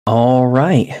All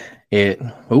right. It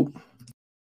oh,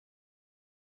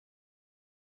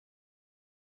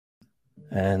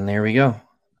 and there we go.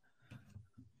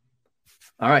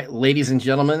 All right, ladies and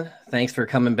gentlemen, thanks for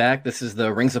coming back. This is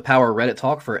the Rings of Power Reddit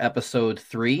talk for episode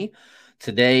 3.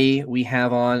 Today we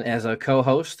have on as a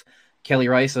co-host Kellie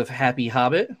Rice of Happy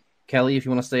Hobbit. Kellie, if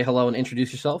you want to say hello and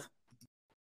introduce yourself.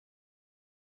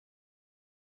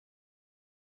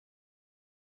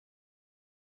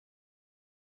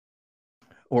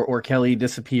 Or Kellie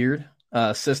disappeared.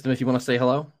 System, if you want to say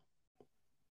hello.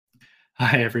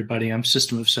 Hi, everybody. I'm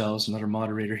System of Cells, another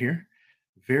moderator here.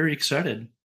 Very excited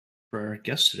for our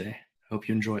guest today. Hope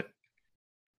you enjoy it.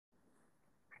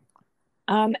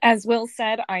 As Will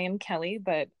said, I am Kellie,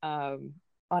 but on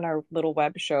our little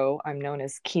web show, I'm known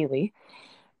as Keely.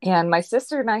 And my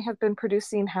sister and I have been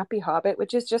producing Happy Hobbit,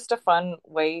 which is just a fun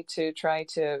way to try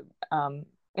to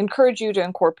encourage you to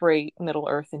incorporate Middle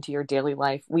Earth into your daily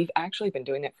life. We've actually been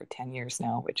doing it for 10 years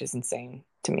now, which is insane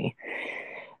to me.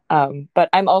 But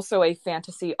I'm also a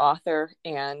fantasy author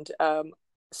and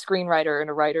screenwriter and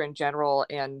a writer in general.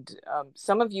 And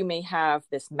some of you may have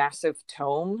this massive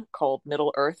tome called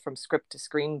Middle Earth from Script to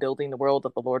Screen, Building the World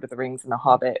of the Lord of the Rings and the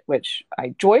Hobbit, which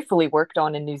I joyfully worked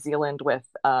on in New Zealand with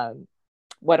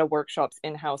Weta Workshop's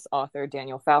in-house author,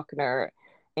 Daniel Falconer,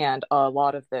 and a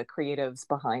lot of the creatives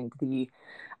behind the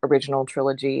original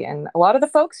trilogy, and a lot of the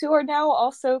folks who are now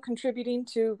also contributing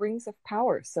to Rings of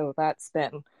Power. So that's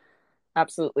been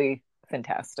absolutely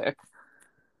fantastic.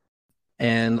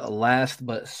 And last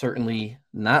but certainly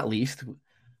not least,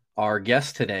 our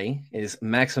guest today is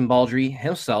Maxim Baldry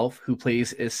himself, who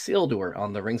plays Isildur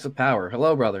on the Rings of Power.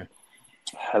 Hello, brother.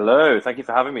 Hello, thank you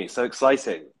for having me. So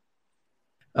exciting.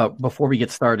 Before we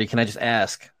get started, can I just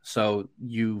ask, so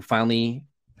you finally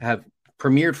have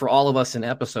premiered for all of us an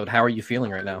episode. How are you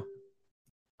feeling right now?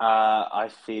 I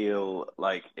feel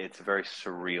like it's a very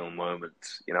surreal moment.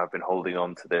 You know, I've been holding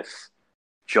on to this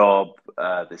job,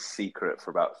 this secret for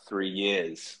about 3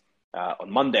 years. On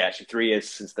Monday, actually, 3 years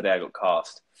since the day I got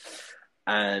cast.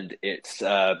 And it's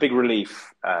a big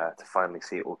relief to finally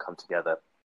see it all come together.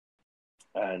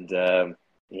 And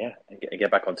get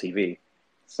back on TV.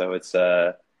 So it's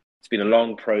been a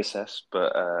long process,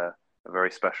 but a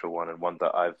very special one, and one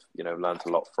that I've learned a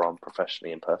lot from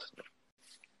professionally and personally.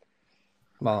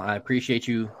 Well, I appreciate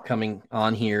you coming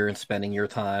on here and spending your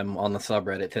time on the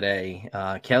subreddit today.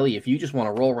 Kellie, if you just want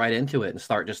to roll right into it and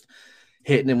start just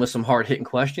hitting him with some hard-hitting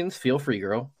questions, feel free,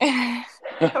 girl.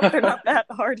 They're not that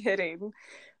hard-hitting.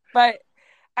 But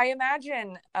I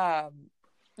imagine,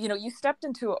 you stepped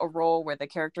into a role where the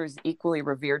character is equally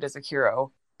revered as a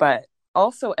hero, but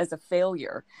also as a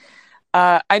failure.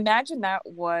 I imagine that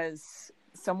was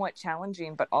somewhat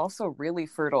challenging, but also really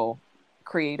fertile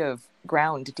creative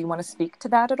ground. Do you want to speak to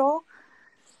that at all?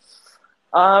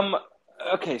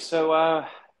 Okay, so I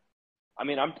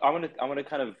want to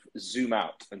kind of zoom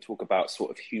out and talk about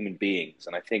sort of human beings,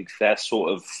 and I think they're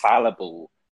sort of fallible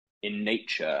in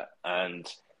nature, and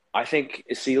I think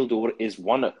Isildur is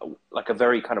a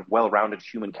very kind of well-rounded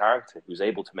human character who's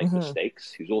able to make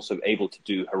mistakes, who's also able to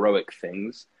do heroic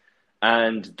things.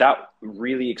 And that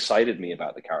really excited me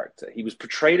about the character. He was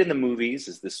portrayed in the movies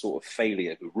as this sort of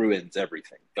failure who ruins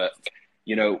everything. But,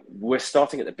 we're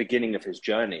starting at the beginning of his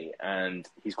journey, and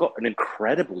he's got an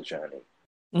incredible journey.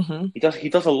 Mm-hmm. He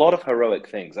does a lot of heroic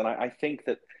things. And I think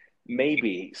that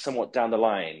maybe somewhat down the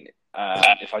line,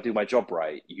 if I do my job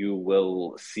right, you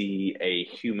will see a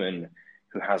human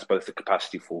who has both the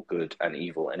capacity for good and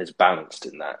evil and is balanced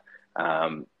in that.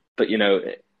 But,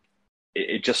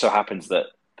 it just so happens that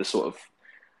the sort of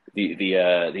the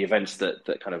events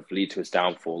that kind of lead to his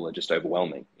downfall are just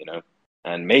overwhelming,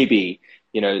 and maybe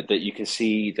that you can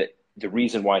see that the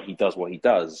reason why he does what he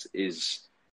does is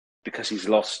because he's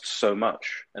lost so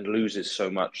much and loses so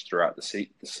much throughout the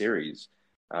series.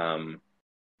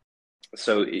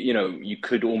 So you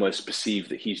could almost perceive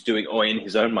that he's doing, or in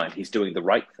his own mind, he's doing the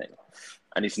right thing,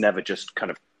 and he's never just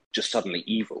suddenly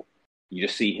evil. You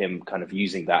just see him kind of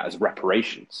using that as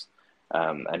reparations.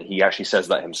 And he actually says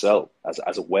that himself as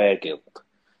a weregild.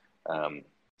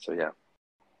 So yeah.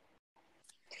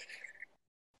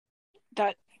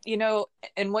 That,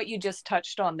 and what you just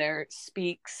touched on there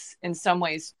speaks in some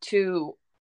ways to,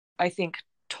 I think,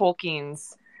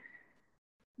 Tolkien's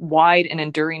wide and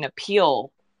enduring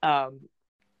appeal,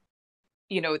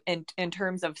 in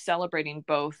terms of celebrating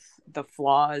both the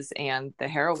flaws and the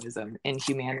heroism in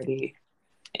humanity.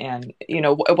 And,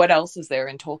 what else is there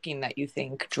in Tolkien that you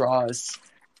think draws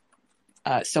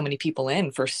so many people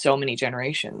in for so many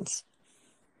generations?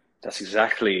 That's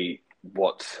exactly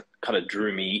what kind of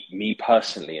drew me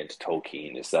personally into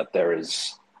Tolkien, is that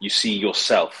you see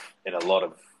yourself in a lot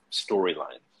of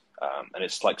storylines. and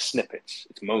it's like snippets,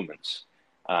 it's moments.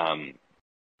 And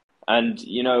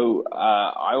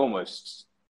I almost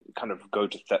kind of go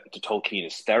to Tolkien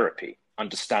as therapy,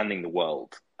 understanding the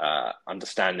world,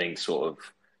 understanding sort of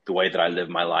the way that I live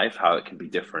my life, how it can be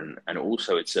different, and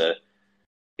also it's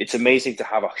amazing to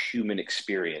have a human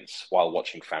experience while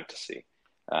watching fantasy.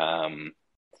 And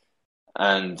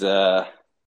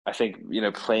I think,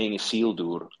 playing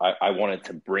Isildur, I wanted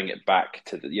to bring it back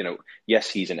to yes,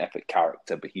 he's an epic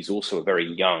character, but he's also a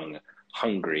very young,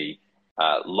 hungry,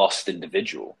 lost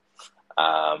individual.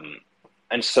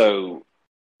 And so,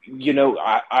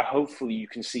 I hopefully you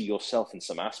can see yourself in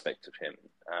some aspect of him,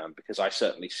 because I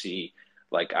certainly see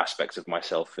like aspects of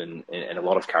myself in a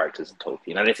lot of characters in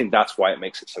Tolkien. And I think that's why it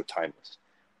makes it so timeless.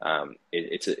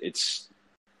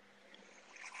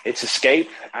 It's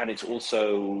escape, and it's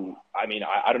also, I mean,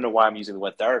 I don't know why I'm using the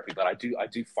word therapy, but I do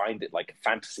find it like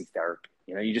fantasy therapy.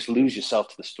 You just lose yourself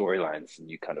to the storylines and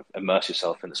you kind of immerse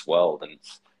yourself in this world, and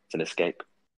it's an escape.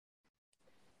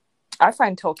 I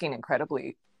find Tolkien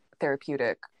incredibly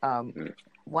therapeutic.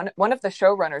 One of the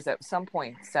showrunners at some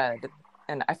point said,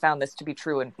 and I found this to be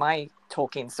true in my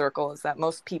Tolkien circle, is that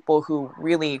most people who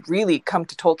really, really come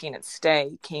to Tolkien and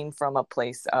stay came from a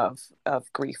place of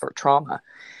grief or trauma.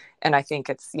 And I think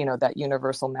it's, that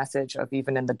universal message of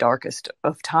even in the darkest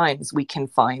of times, we can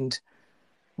find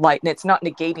light. And it's not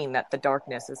negating that the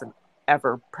darkness is an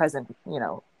ever present,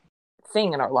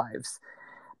 thing in our lives,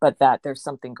 but that there's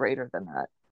something greater than that.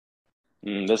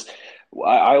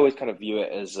 I always kind of view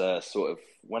it as sort of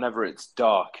whenever it's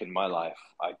dark in my life,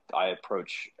 I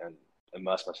approach and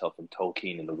immerse myself in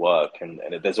Tolkien and the work, and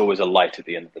there's always a light at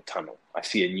the end of the tunnel. I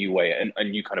see a new way, a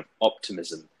new kind of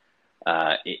optimism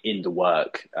in the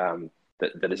work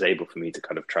that is able for me to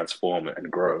kind of transform and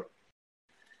grow.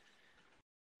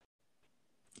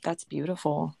 That's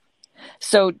beautiful.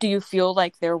 So do you feel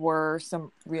like there were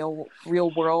some real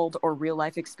world or real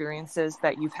life experiences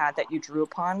that you've had that you drew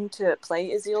upon to play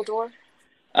Isildur?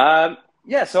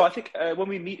 Yeah, so I think when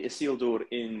we meet Isildur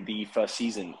in the first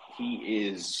season, he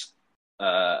is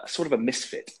sort of a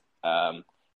misfit,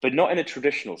 but not in a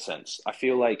traditional sense. I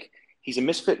feel like he's a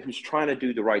misfit who's trying to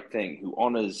do the right thing, who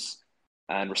honors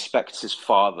and respects his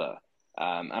father.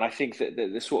 And I think that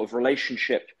the sort of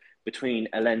relationship between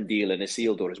Elendil and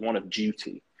Isildur is one of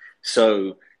duty.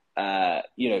 So,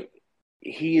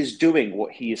 he is doing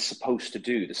what he is supposed to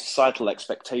do. The societal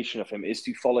expectation of him is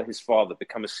to follow his father,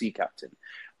 become a sea captain.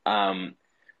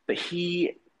 But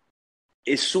he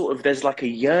is sort of, there's like a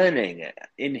yearning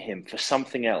in him for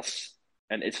something else.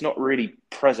 And it's not really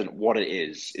present what it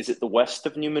is. Is it the west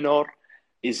of Numenor?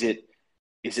 Is it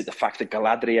the fact that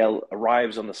Galadriel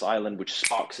arrives on this island, which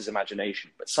sparks his imagination?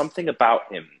 But something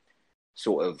about him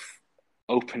sort of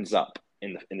opens up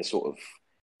in the sort of,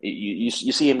 you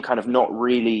see him kind of not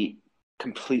really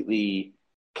completely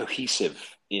cohesive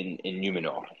in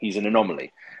Numenor. He's an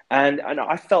anomaly. And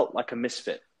I felt like a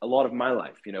misfit a lot of my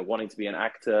life, wanting to be an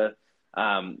actor,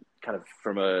 kind of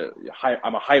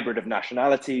I'm a hybrid of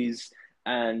nationalities,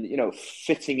 and,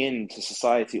 fitting into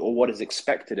society or what is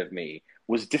expected of me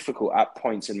was difficult at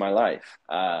points in my life.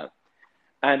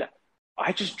 And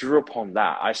I just drew upon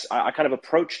that. I kind of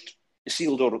approached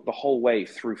Isildur the whole way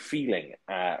through feeling,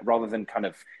 rather than kind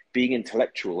of being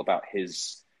intellectual about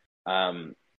his,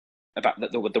 about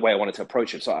the way I wanted to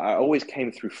approach it. So I always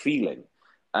came through feeling.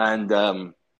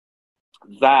 And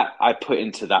that I put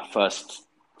into that first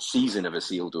season of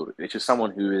Isildur, which is someone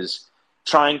who is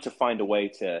trying to find a way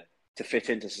to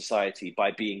fit into society by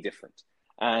being different.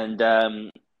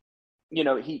 And,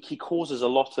 he causes a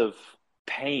lot of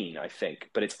pain, I think,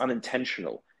 but it's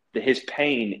unintentional. His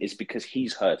pain is because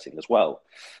he's hurting as well,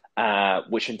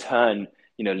 which in turn,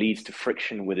 leads to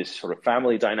friction with his sort of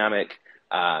family dynamic.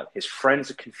 His friends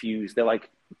are confused. They're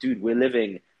like, dude, we're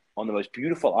living on the most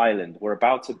beautiful island. We're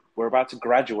about to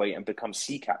graduate and become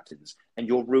sea captains, and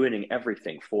you're ruining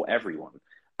everything for everyone.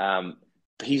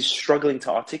 He's struggling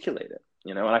to articulate it,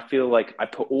 and I feel like I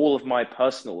put all of my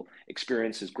personal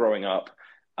experiences growing up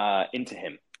into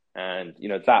him. And,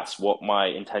 that's what my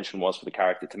intention was for the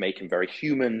character, to make him very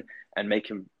human and make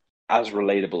him as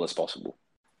relatable as possible.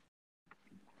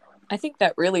 I think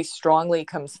that really strongly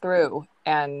comes through.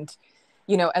 And,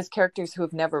 as characters who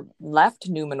have never left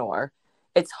Numenor,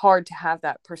 it's hard to have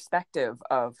that perspective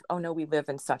of, oh no, we live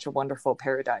in such a wonderful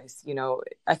paradise.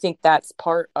 I think that's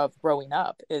part of growing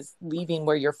up, is leaving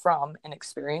where you're from and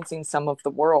experiencing some of the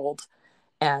world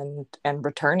and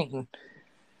returning.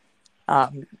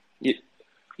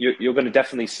 You're going to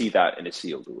definitely see that in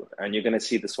Isildur, and you're going to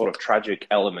see the sort of tragic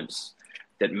elements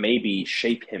that maybe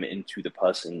shape him into the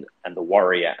person and the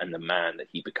warrior and the man that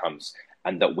he becomes,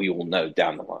 and that we all know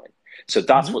down the line. So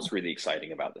that's what's really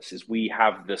exciting about this, is we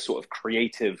have the sort of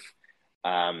creative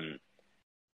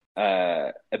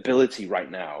ability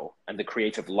right now and the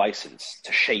creative license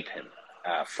to shape him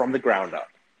from the ground up.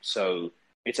 So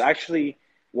it's actually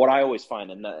what I always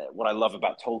find, and what I love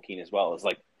about Tolkien as well, is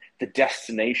like the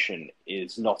destination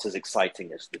is not as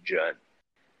exciting as the journey.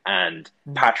 And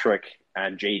Patrick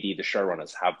and JD, the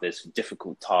showrunners, have this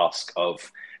difficult task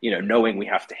of, knowing we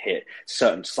have to hit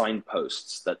certain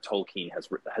signposts that Tolkien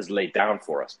has laid down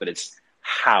for us. But it's,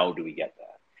 how do we get there?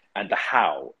 And the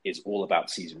how is all about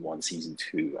season 1, season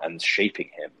 2, and shaping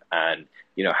him, and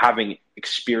having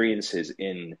experiences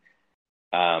in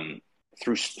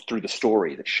through the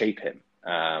story that shape him.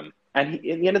 And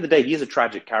in the end of the day, he is a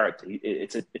tragic character.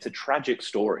 It's a tragic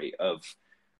story of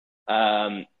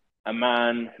a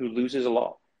man who loses a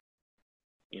lot,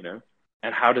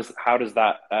 and how does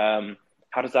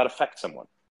that affect someone?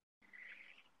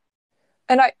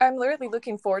 And I'm really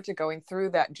looking forward to going through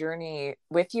that journey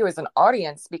with you as an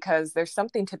audience, because there's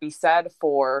something to be said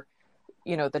for,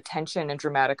 the tension and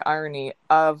dramatic irony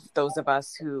of those of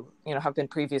us who, have been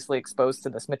previously exposed to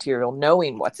this material,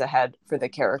 knowing what's ahead for the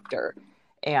character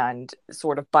and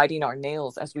sort of biting our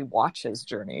nails as we watch his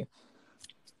journey.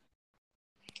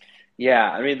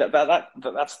 Yeah, I mean,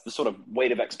 that's the sort of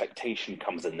weight of expectation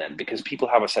comes in then, because people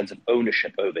have a sense of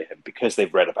ownership over him because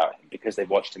they've read about him, because they've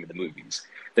watched him in the movies.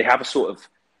 They have a sort of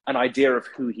an idea of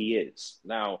who he is.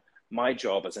 Now, my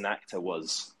job as an actor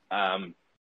was,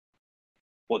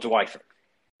 what do I think?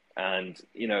 And,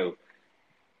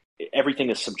 everything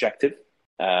is subjective.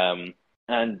 And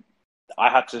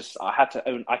I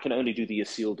can only do the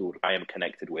Isildur I am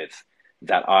connected with,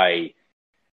 that I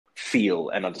feel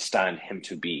and understand him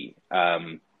to be.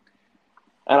 And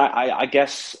I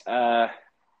guess I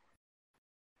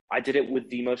did it with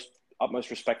the utmost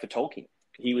respect for Tolkien.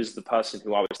 He was the person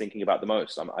who I was thinking about the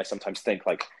most. I sometimes think,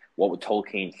 like, what would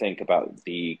Tolkien think about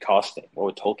the casting? What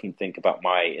would Tolkien think about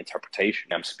my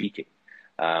interpretation? I'm speaking.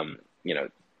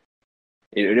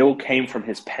 It all came from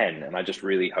his pen, and I just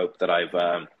really hope that I've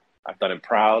done him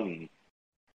proud,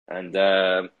 and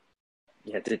did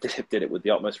it with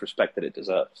the utmost respect that it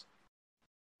deserves.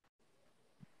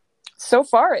 So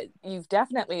far, you've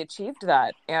definitely achieved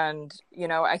that. And,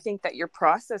 I think that your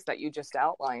process that you just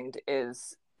outlined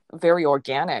is very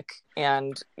organic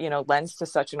and, lends to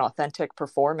such an authentic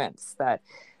performance that,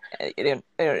 a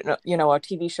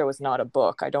TV show is not a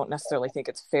book. I don't necessarily think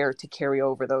it's fair to carry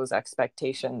over those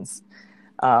expectations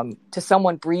to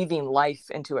someone breathing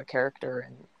life into a character.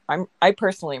 And I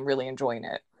personally am really enjoying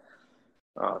it.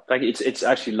 Oh, thank you. It's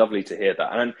actually lovely to hear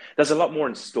that, and there's a lot more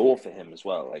in store for him as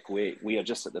well. Like we are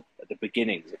just at the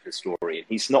beginnings of his story, and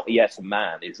he's not yet a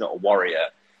man. He's not a warrior.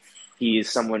 He is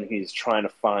someone who's trying to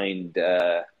find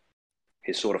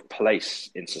his sort of place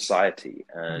in society.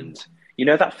 And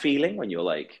that feeling when you're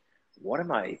like, what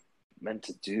am I meant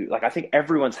to do? Like, I think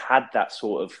everyone's had that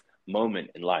sort of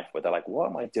moment in life where they're like, what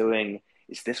am I doing?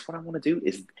 Is this what I want to do?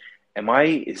 Is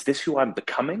this who I'm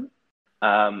becoming?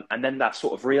 And then that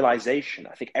sort of realization,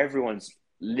 I think everyone's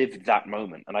lived that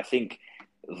moment. And I think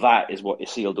that is what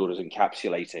Isildur is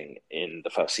encapsulating in the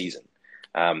first season.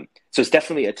 So it's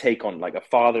definitely a take on like a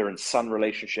father and son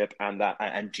relationship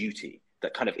and duty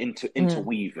that kind of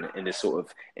interweave in this sort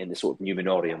of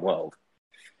Numenorian world.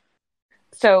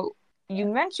 So you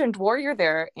mentioned warrior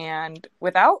there, and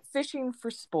without fishing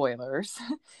for spoilers,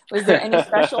 was there any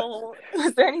special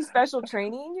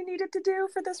training you needed to do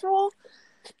for this role?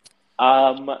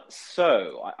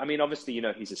 So I mean, obviously,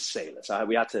 he's a sailor, so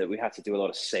we had to do a lot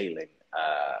of sailing.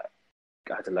 I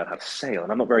had to learn how to sail,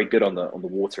 and I'm not very good on the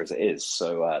water as it is,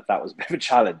 so that was a bit of a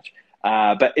challenge.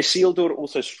 But Isildur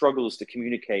also struggles to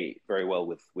communicate very well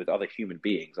with other human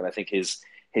beings, and I think his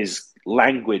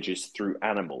language is through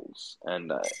animals,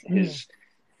 and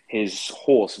his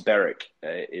horse Beric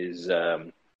is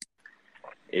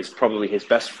probably his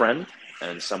best friend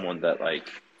and someone that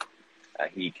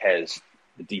he cares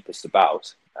the deepest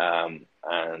about. And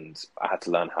I had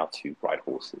to learn how to ride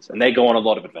horses, and they go on a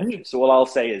lot of adventures. So all I'll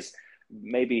say is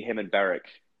maybe him and Beric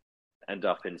end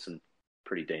up in some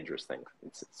pretty dangerous things,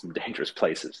 some dangerous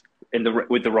places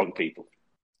with the wrong people.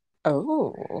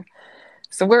 Oh,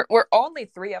 so we're only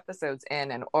 3 episodes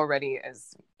in, and already,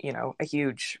 as a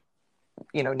huge,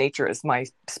 nature is my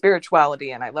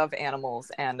spirituality, and I love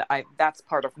animals, and that's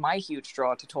part of my huge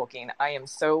draw to Tolkien. I am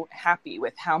so happy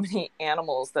with how many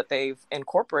animals that they've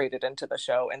incorporated into the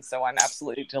show, and so I'm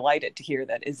absolutely delighted to hear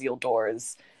that Isildur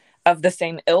is of the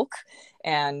same ilk,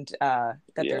 and that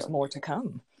there's more to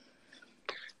come.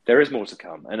 There is more to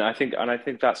come, and I think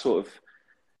that sort of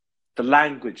the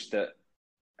language that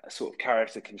a sort of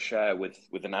character can share with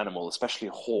an animal, especially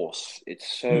a horse,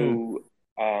 it's so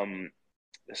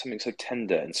there's something so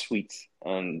tender and sweet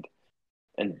and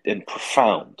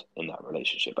profound in that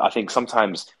relationship. I think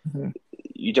sometimes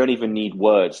you don't even need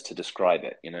words to describe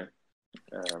it, you know?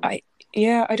 I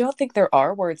don't think there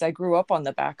are words. I grew up on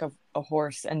the back of a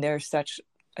horse, and there's such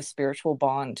a spiritual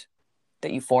bond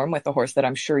that you form with the horse that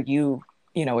I'm sure you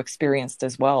experienced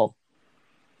as well.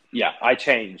 Yeah, I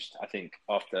changed, I think,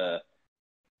 after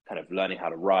kind of learning how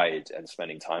to ride and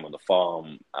spending time on the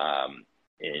farm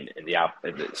in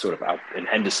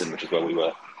Henderson, which is where we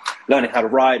were learning how to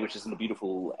ride, which is in the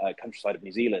beautiful countryside of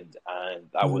New Zealand. And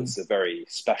that was a very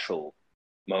special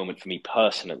moment for me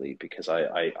personally, because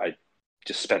I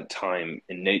just spent time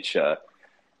in nature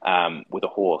with a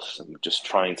horse and just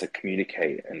trying to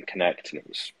communicate and connect. And it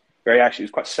was it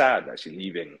was quite sad actually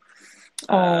leaving.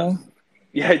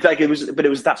 Yeah, it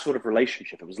was that sort of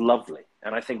relationship. It was lovely.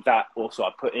 And I think that also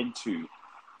I put into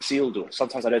Isildur.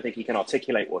 Sometimes I don't think he can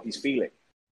articulate what he's feeling.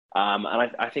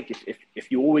 And I think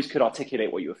if you always could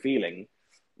articulate what you were feeling,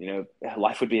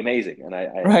 life would be amazing. And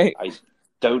I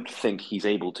don't think he's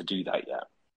able to do that yet.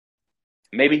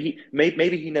 Maybe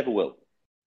he never will.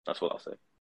 That's what I'll say.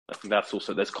 I think that's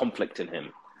also, there's conflict in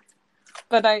him.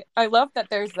 But I love that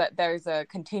there's a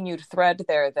continued thread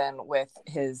there then with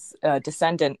his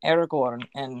descendant Aragorn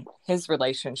and his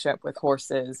relationship with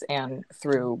horses and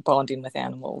through bonding with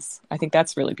animals. I think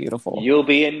that's really beautiful. You'll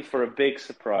be in for a big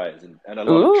surprise and a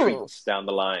lot of treats down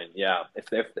the line. Yeah,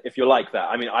 if you're like that.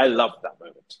 I mean, I love that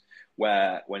moment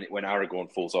where when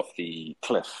Aragorn falls off the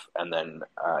cliff and then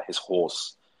his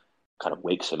horse kind of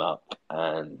wakes him up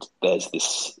and there's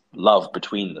this love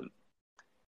between them.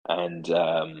 And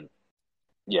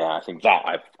I think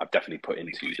that I've definitely put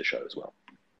into the show as well.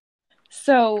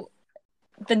 So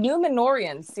the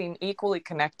Númenóreans seem equally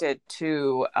connected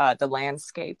to the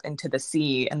landscape and to the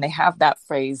sea, and they have that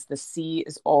phrase, the sea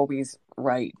is always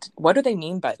right. What do they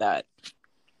mean by that?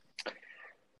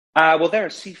 Well, they're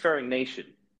a seafaring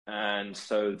nation, and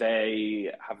so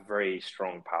they have a very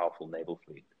strong, powerful naval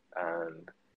fleet. And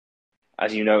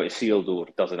as you know,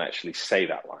 Isildur doesn't actually say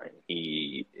that line.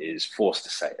 He is forced to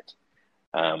say it.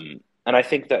 And I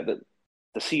think that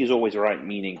the sea is always right,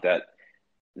 meaning that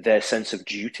their sense of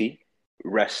duty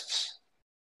rests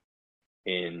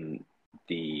in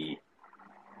the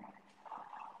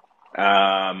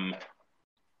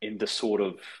sort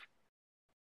of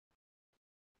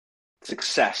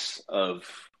success of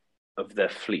their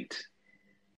fleet,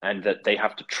 and that they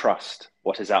have to trust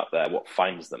what is out there, what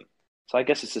finds them. So I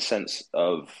guess it's a sense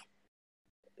of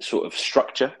sort of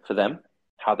structure for them,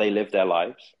 how they live their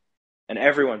lives. And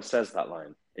everyone says that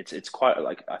line. It's quite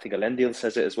like, I think Elendil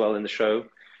says it as well in the show.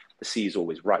 The sea is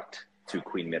always right, to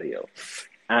Queen Miriel.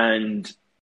 And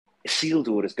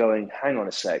Isildur is going, hang on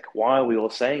a sec, why are we all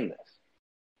saying this?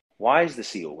 Why is the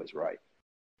sea always right?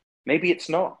 Maybe it's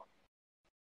not.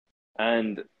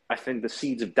 And I think the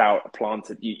seeds of doubt are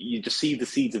planted. You just see the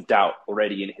seeds of doubt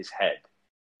already in his head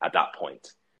at that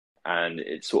point. And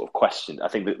it's sort of questioned. I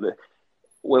think that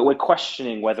we're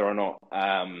questioning whether or not...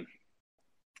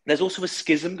 there's also a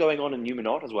schism going on in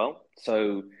Númenor as well.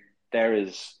 So there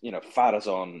is,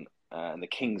 Pharazôn and the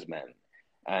King's Men.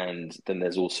 And then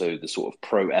there's also the sort of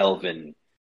pro-Elven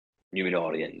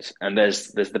Númenóreans. And there's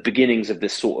the beginnings of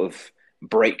this sort of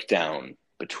breakdown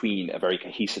between a very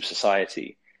cohesive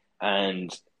society.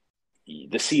 And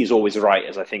the sea is always right,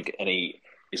 as I think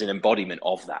is an embodiment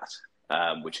of that,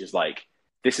 which is like,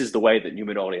 this is the way that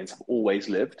Númenóreans have always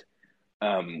lived.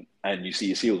 And you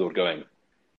see Isildur going,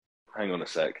 hang on a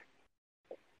sec.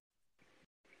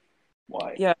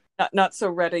 Why? Yeah, not so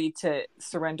ready to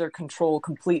surrender control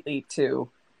completely to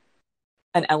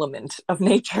an element of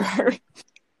nature.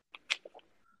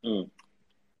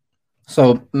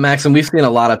 So, Maxim, we've seen a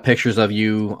lot of pictures of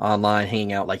you online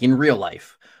hanging out, like in real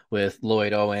life, with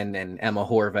Lloyd Owen and Emma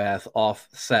Horvath off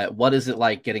set. What is it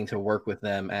like getting to work with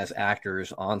them as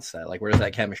actors on set? Like, where does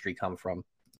that chemistry come from?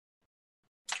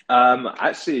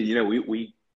 Actually,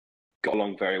 we got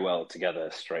along very well together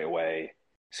straight away.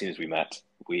 As soon as we met,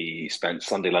 we spent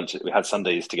Sunday lunch. We had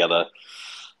Sundays together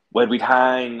where we'd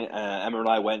hang. Emma and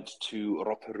I went to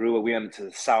Rotorua. We went to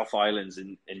the South Islands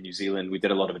in New Zealand. We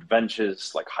did a lot of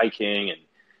adventures like hiking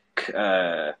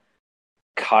and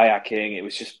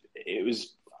kayaking.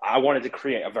 I wanted to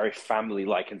create a very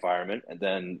family-like environment, and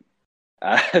then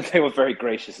they were very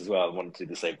gracious as well and wanted to do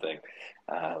the same thing.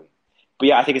 But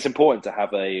yeah, I think it's important to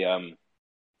have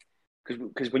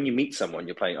because when you meet someone,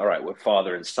 you're playing, all right, we're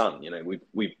father and son.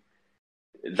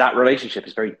 That relationship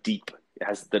is very deep. It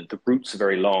has the roots are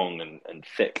very long and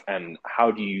thick. And how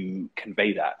do you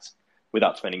convey that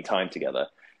without spending time together?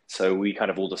 So we kind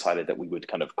of all decided that we would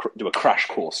kind of do a crash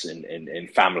course in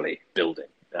family building.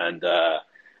 And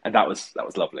and that was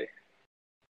lovely.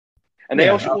 And they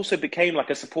also became like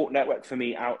a support network for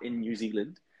me out in New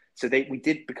Zealand. So we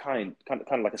did become kind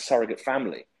of like a surrogate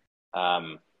family.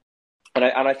 And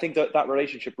I think that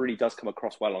relationship really does come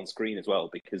across well on screen as well,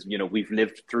 because, you know, we've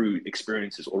lived through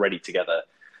experiences already together,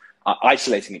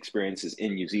 isolating experiences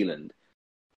in New Zealand.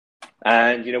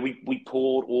 And, you know, we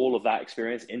poured all of that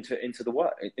experience into the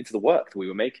work that we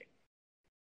were making.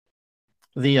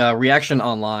 The reaction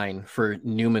online for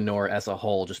Numenor as a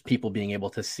whole, just people being able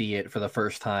to see it for the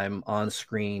first time on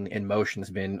screen in motion, has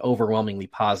been overwhelmingly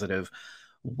positive.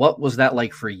 What was that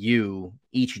like for you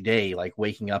each day, like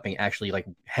waking up and actually like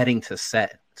heading to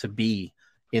set to be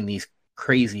in these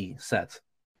crazy sets?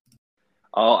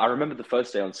 Oh, I remember the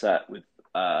first day on set with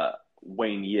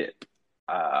Wayne Yip.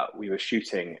 We were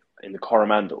shooting in the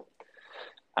Coromandel,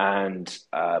 and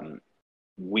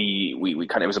we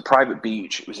kind of, it was a private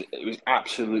beach. It was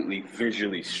absolutely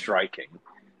visually striking.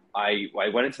 I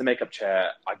went into the makeup chair,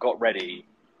 I got ready,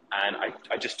 and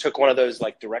I just took one of those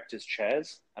like director's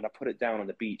chairs and I put it down on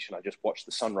the beach and I just watched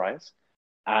the sunrise.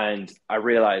 And I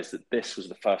realized that this was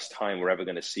the first time we're ever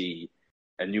going to see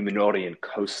a Numenorian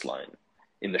coastline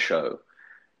in the show.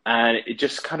 And it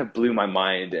just kind of blew my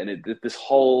mind. And this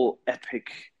whole epic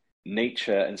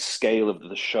nature and scale of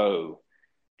the show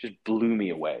just blew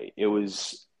me away. It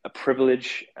was a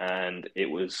privilege, and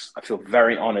I feel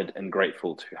very honored and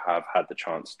grateful to have had the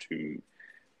chance to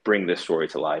bring this story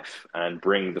to life and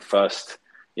bring the first,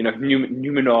 you know,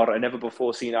 Numenor, a never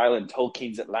before seen island,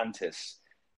 Tolkien's Atlantis,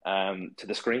 to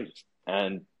the screen.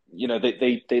 And, you know,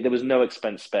 there was no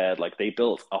expense spared. Like, they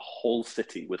built a whole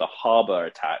city with a harbor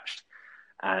attached,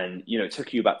 and, you know, it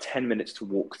took you about 10 minutes to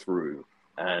walk through.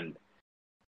 And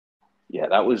yeah,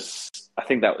 I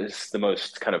think that was the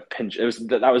most kind of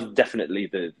that was definitely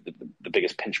the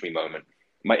biggest pinch me moment.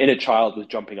 My inner child was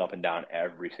jumping up and down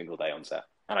every single day on set.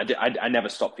 And I never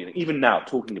stopped feeling, even now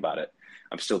talking about it,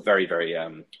 I'm still very, very,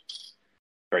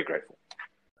 very grateful.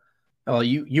 Well,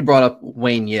 you brought up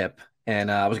Wayne Yip,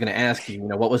 and I was going to ask you, you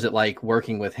know, what was it like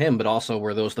working with him, but also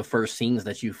were those the first scenes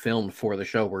that you filmed for the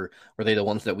show? Were they the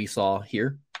ones that we saw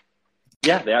here?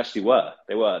 Yeah, they actually were.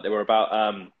 They were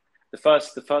about, the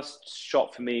first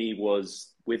shot for me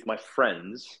was with my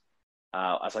friends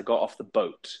as I got off the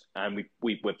boat, and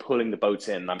we're pulling the boat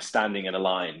in, and I'm standing in a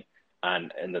line,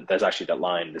 and there's actually that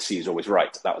line, "The sea is always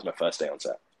right." That was my first day on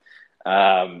set.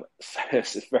 So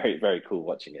it's very, very cool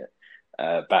watching it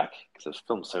back, because it was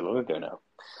filmed so long ago now.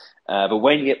 But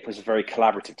Wayne Yip was a very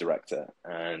collaborative director,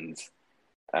 and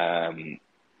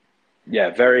yeah,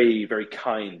 very, very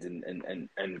kind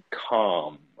and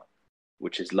calm,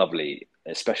 which is lovely,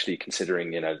 especially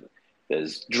considering, you know,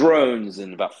 there's drones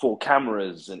and about 4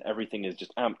 cameras and everything is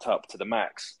just amped up to the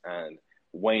max. And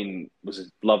Wayne was a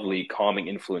lovely, calming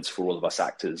influence for all of us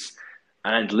actors,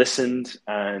 and listened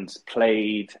and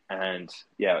played, and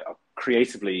yeah,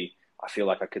 creatively, I feel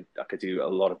like I could do a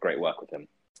lot of great work with him.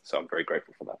 So I'm very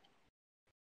grateful for that.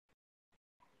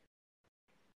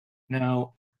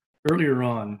 Now, earlier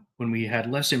on, when we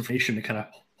had less information to kind of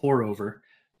pore over,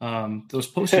 those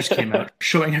posters came out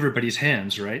showing everybody's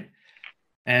hands, right?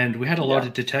 And we had a lot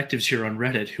of detectives here on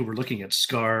Reddit who were looking at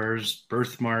scars,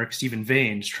 birthmarks, even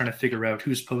veins, trying to figure out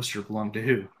whose poster belonged to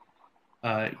who.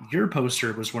 Your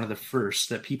poster was one of the first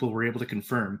that people were able to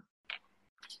confirm.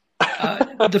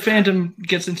 The fandom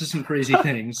gets into some crazy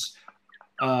things.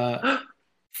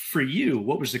 For you,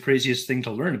 what was the craziest thing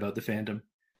to learn about the fandom?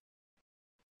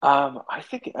 I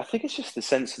think it's just the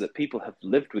sense that people have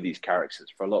lived with these characters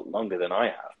for a lot longer than I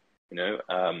have, you know.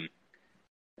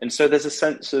 And so there's a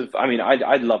sense of, I mean,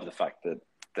 I love the fact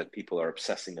that people are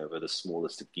obsessing over the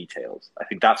smallest of details. I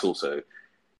think that's also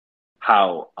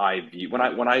how I view, when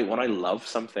I love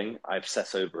something, I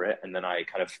obsess over it, and then I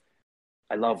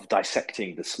love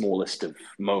dissecting the smallest of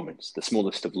moments, the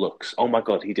smallest of looks. Oh my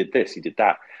God, he did this, he did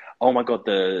that. Oh my God,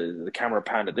 the camera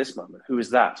panned at this moment. Who is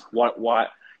that? Why?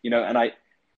 You know, and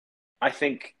I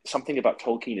think something about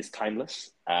Tolkien is timeless,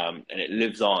 and it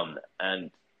lives on, and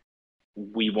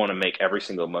we want to make every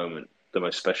single moment the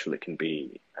most special it can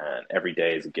be. And every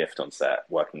day is a gift on set,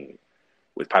 working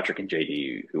with Patrick and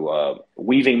JD, who are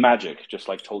weaving magic, just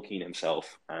like Tolkien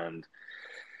himself. And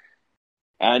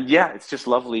yeah, it's just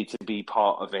lovely to be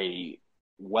part of a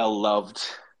well-loved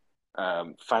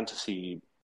fantasy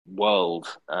world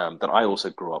that I also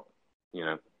grew up, you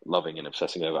know, loving and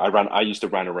obsessing over. I used to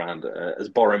run around as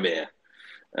Boromir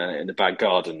in the back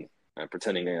garden,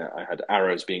 pretending I had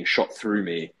arrows being shot through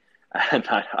me. And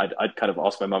I'd kind of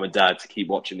ask my mum and dad to keep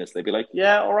watching this. They'd be like,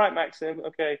 "Yeah, all right, Maxim,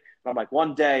 okay." And I'm like,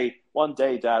 one day,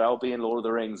 Dad, I'll be in Lord of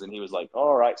the Rings." And he was like,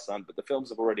 "All right, son, but the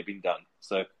films have already been done.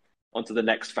 So on to the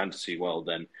next fantasy world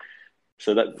then."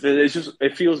 So that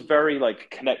it feels very like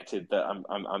connected that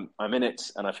I'm in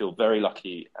it, and I feel very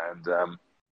lucky, and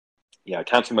yeah,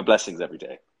 counting my blessings every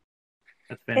day.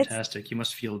 That's fantastic. You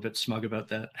must feel a bit smug about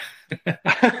that.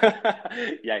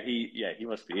 He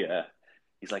must be.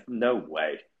 He's like, no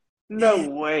way,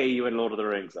 you in Lord of the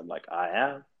Rings. I'm like, I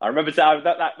am. I remember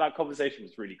that conversation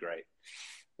was really great.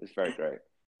 It was very great.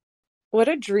 What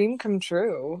a dream come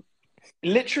true.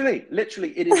 Literally,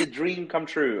 it is a dream come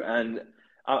true, and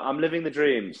I'm living the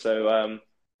dream. So,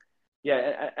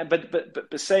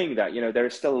 but saying that, there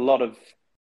is still a lot of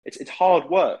it's hard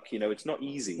work. It's not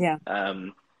easy. Yeah.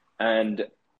 And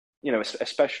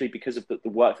especially because of the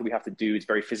work that we have to do, it's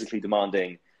very physically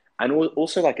demanding, and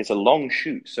also like it's a long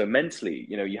shoot. So mentally,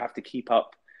 you have to keep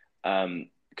up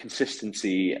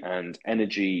consistency and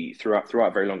energy throughout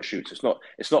a very long shoot. So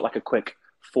it's not like a quick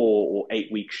 4 or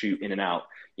 8 week shoot in and out.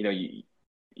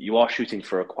 You are shooting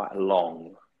for quite a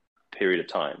long period of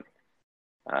time.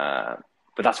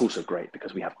 But that's also great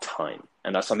because we have time,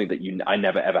 and that's something that I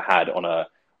never ever had on a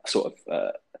sort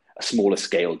of a smaller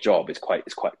scale job. It's quite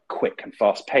quick and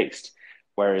fast paced.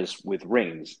 Whereas with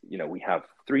Rings, we have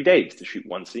 3 days to shoot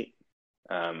one scene.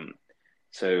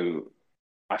 So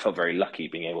I felt very lucky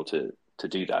being able to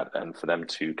do that, and for them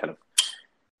to kind of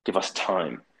give us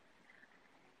time.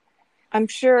 I'm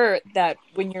sure that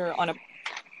when you're on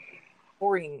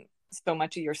pouring so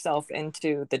much of yourself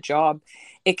into the job,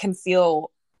 it can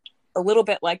feel a little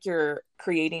bit like you're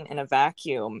creating in a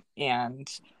vacuum. And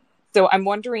so I'm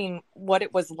wondering what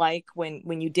it was like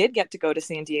when you did get to go to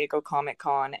San Diego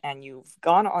Comic-Con, and you've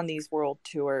gone on these world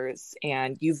tours,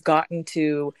 and you've gotten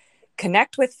to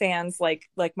connect with fans like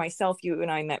myself. You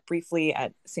and I met briefly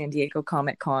at San Diego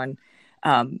Comic-Con.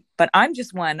 But I'm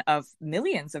just one of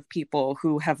millions of people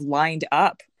who have lined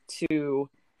up to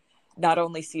not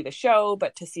only see the show,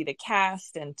 but to see the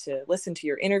cast and to listen to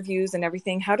your interviews and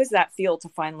everything. How does that feel to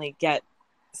finally get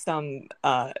some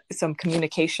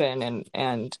communication?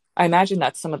 And I imagine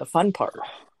that's some of the fun part.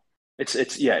 It's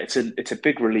a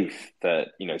big relief that,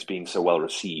 it's being so well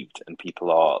received and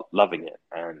people are loving it.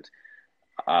 And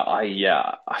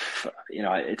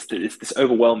it's this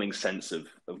overwhelming sense of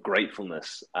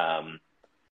gratefulness.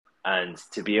 And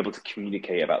to be able to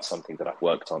communicate about something that I've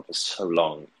worked on for so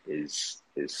long is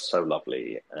so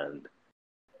lovely, and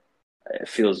it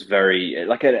feels very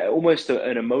like almost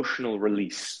an emotional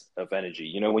release of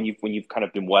energy. When you've kind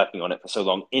of been working on it for so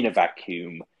long in a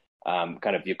vacuum,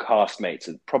 kind of your castmates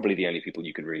are probably the only people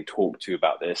you can really talk to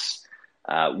about this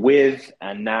with,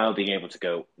 and now being able to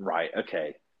go, right,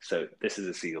 okay, so this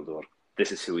is Isildur,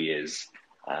 this is who he is,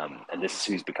 and this is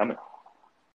who he's becoming.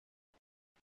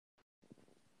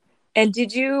 And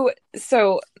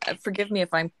forgive me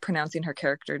if I'm pronouncing her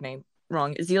character name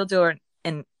wrong. Isildur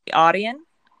and Eärien?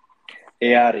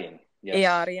 Eärien, yes.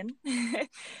 Eärien.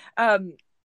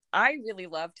 I really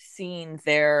loved seeing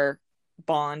their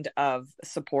bond of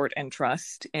support and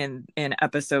trust in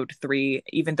episode 3,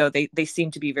 even though they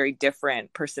seem to be very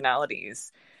different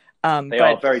personalities. They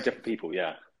are very different people,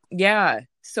 yeah. Yeah.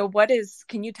 So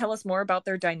can you tell us more about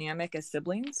their dynamic as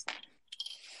siblings?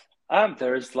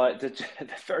 They're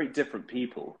very different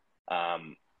people.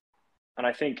 And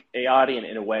I think Eärien,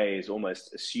 in a way, is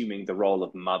almost assuming the role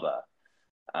of mother,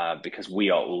 because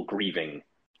we are all grieving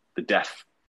the death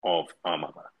of our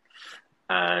mother.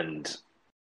 And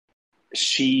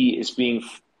she is being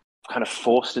kind of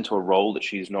forced into a role that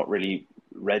she's not really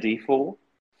ready for,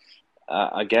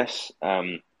 I guess.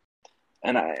 And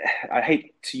I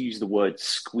hate to use the word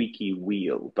squeaky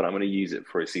wheel, but I'm going to use it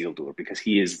for Isildur, because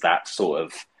he is that sort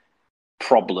of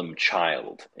problem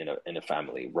child in a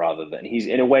family, rather than, he's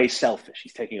in a way selfish.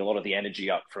 He's taking a lot of the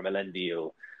energy up from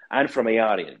Elendil and from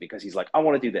Eärien, because he's like, I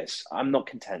want to do this. I'm not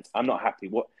content. I'm not happy.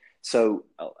 What? So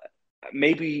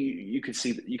maybe you could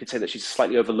say that she's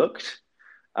slightly overlooked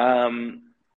in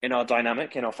our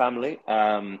dynamic, in our family.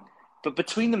 But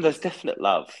between them, there's definite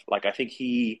love. Like, I think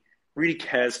he really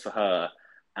cares for her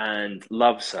and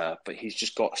loves her, but he's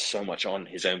just got so much on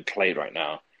his own plate right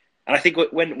now. And I think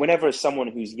whenever someone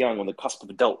who's young, on the cusp of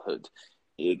adulthood,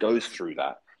 goes through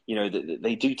that,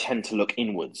 they do tend to look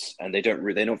inwards, and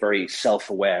they're not very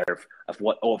self-aware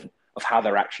of how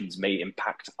their actions may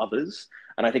impact others.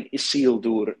 And I think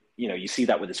Isildur, you see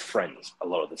that with his friends a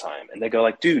lot of the time, and they go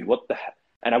like, "Dude, what the heck?"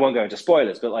 And I won't go into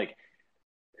spoilers, but like,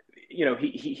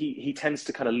 he tends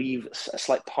to kind of leave a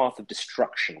slight path of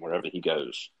destruction wherever he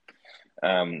goes.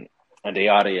 And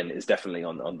Eärien is definitely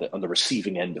on the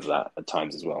receiving end of that at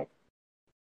times as well.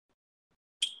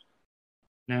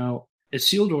 Now,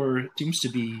 Isildur seems to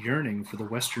be yearning for the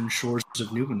western shores of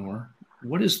Numenor.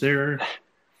 What is there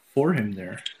for him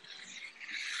there?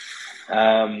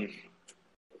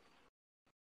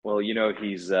 Well,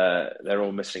 he's they're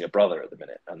all missing a brother at the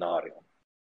minute, Anarion,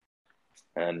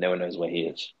 and no one knows where he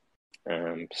is.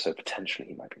 So potentially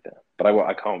he might be there, but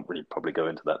I can't really probably go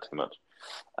into that too much.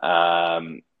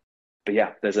 But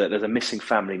yeah, there's a missing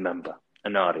family member,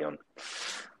 Anarion,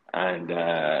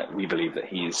 and we believe that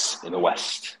he's in the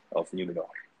west of Numenor.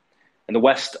 And the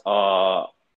west are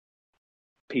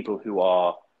people who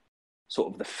are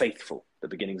sort of the faithful, the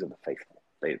beginnings of the faithful.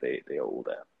 They are all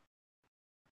there.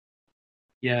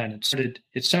 Yeah, and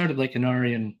it sounded like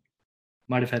Anarion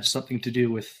might have had something to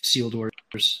do with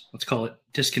Isildur's, let's call it,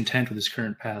 discontent with his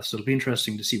current path. So it'll be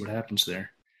interesting to see what happens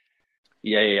there.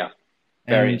 Yeah.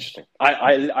 Very interesting.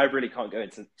 I really can't go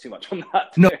into too much on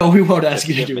that. No, we won't ask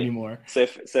you to do anymore. So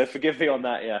forgive me on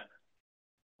that, yeah.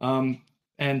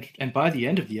 And by the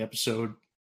end of the episode,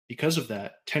 because of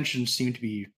that, tensions seem to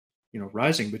be,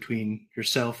 rising between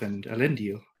yourself and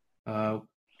Elendil.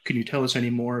 Can you tell us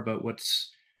any more about what's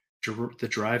the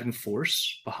driving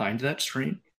force behind that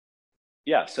strain?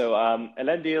 Yeah, so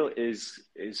Elendil is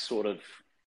sort of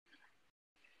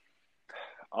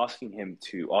asking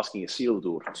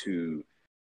Isildur to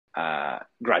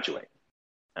graduate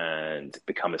and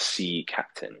become a sea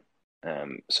captain,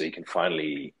 so he can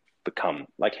finally become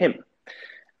like him.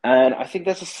 And I think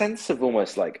there's a sense of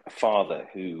almost like a father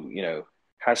who,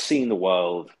 has seen the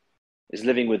world, is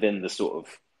living within the sort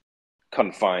of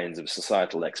confines of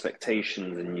societal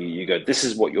expectations, and you go, this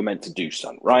is what you're meant to do,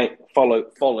 son, right?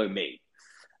 Follow me.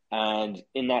 And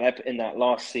in that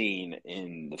last scene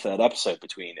in the third episode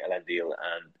between Elendil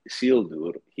and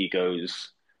Isildur,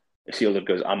 Isildur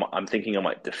goes, I'm thinking I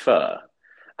might defer.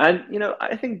 And,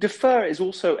 I think defer is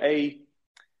also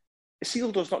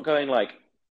Isildur's not going like,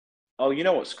 oh, you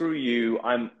know what, screw you,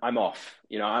 I'm off,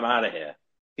 I'm out of here.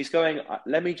 He's going,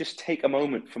 let me just take a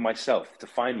moment for myself to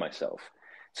find myself.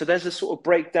 So there's a sort of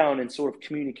breakdown in sort of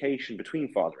communication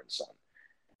between father and son.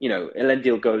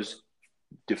 Elendil goes,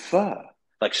 defer.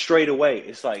 Like straight away,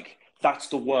 it's like, that's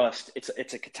the worst.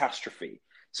 It's a catastrophe.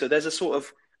 So there's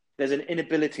an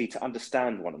inability to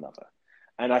understand one another.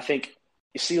 And I think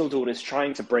Isildur is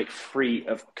trying to break free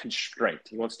of constraint.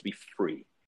 He wants to be free.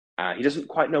 He doesn't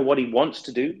quite know what he wants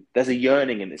to do. There's a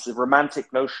yearning in this, a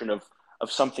romantic notion of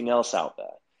something else out there.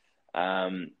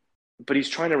 But he's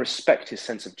trying to respect his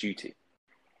sense of duty.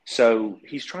 So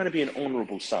he's trying to be an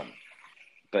honorable son,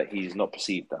 but he's not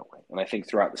perceived that way. And I think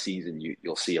throughout the season,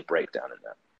 you'll see a breakdown in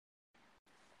that.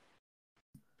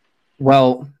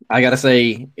 Well, I got to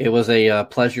say, it was a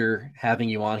pleasure having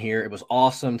you on here. It was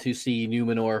awesome to see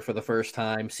Numenor for the first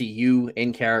time, see you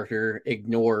in character,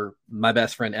 ignore my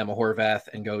best friend Emma Horvath,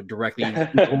 and go directly.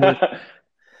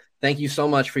 Thank you so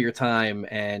much for your time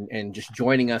and just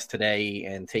joining us today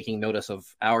and taking notice of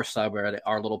our subreddit,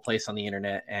 our little place on the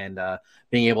internet, and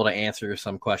being able to answer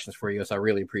some questions for you. So I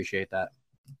really appreciate that.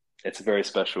 It's a very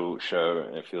special show,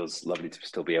 and it feels lovely to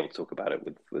still be able to talk about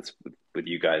it with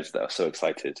you guys that are so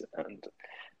excited. And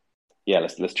yeah,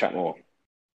 let's chat more.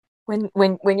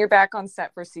 When you're back on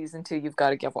set for season 2, you've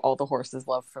got to give all the horses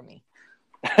love for me.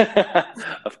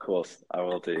 Of course, I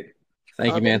will do.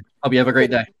 Thank you, man. Hope you have a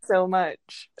great day. Thank you so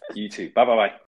much. You too. Bye.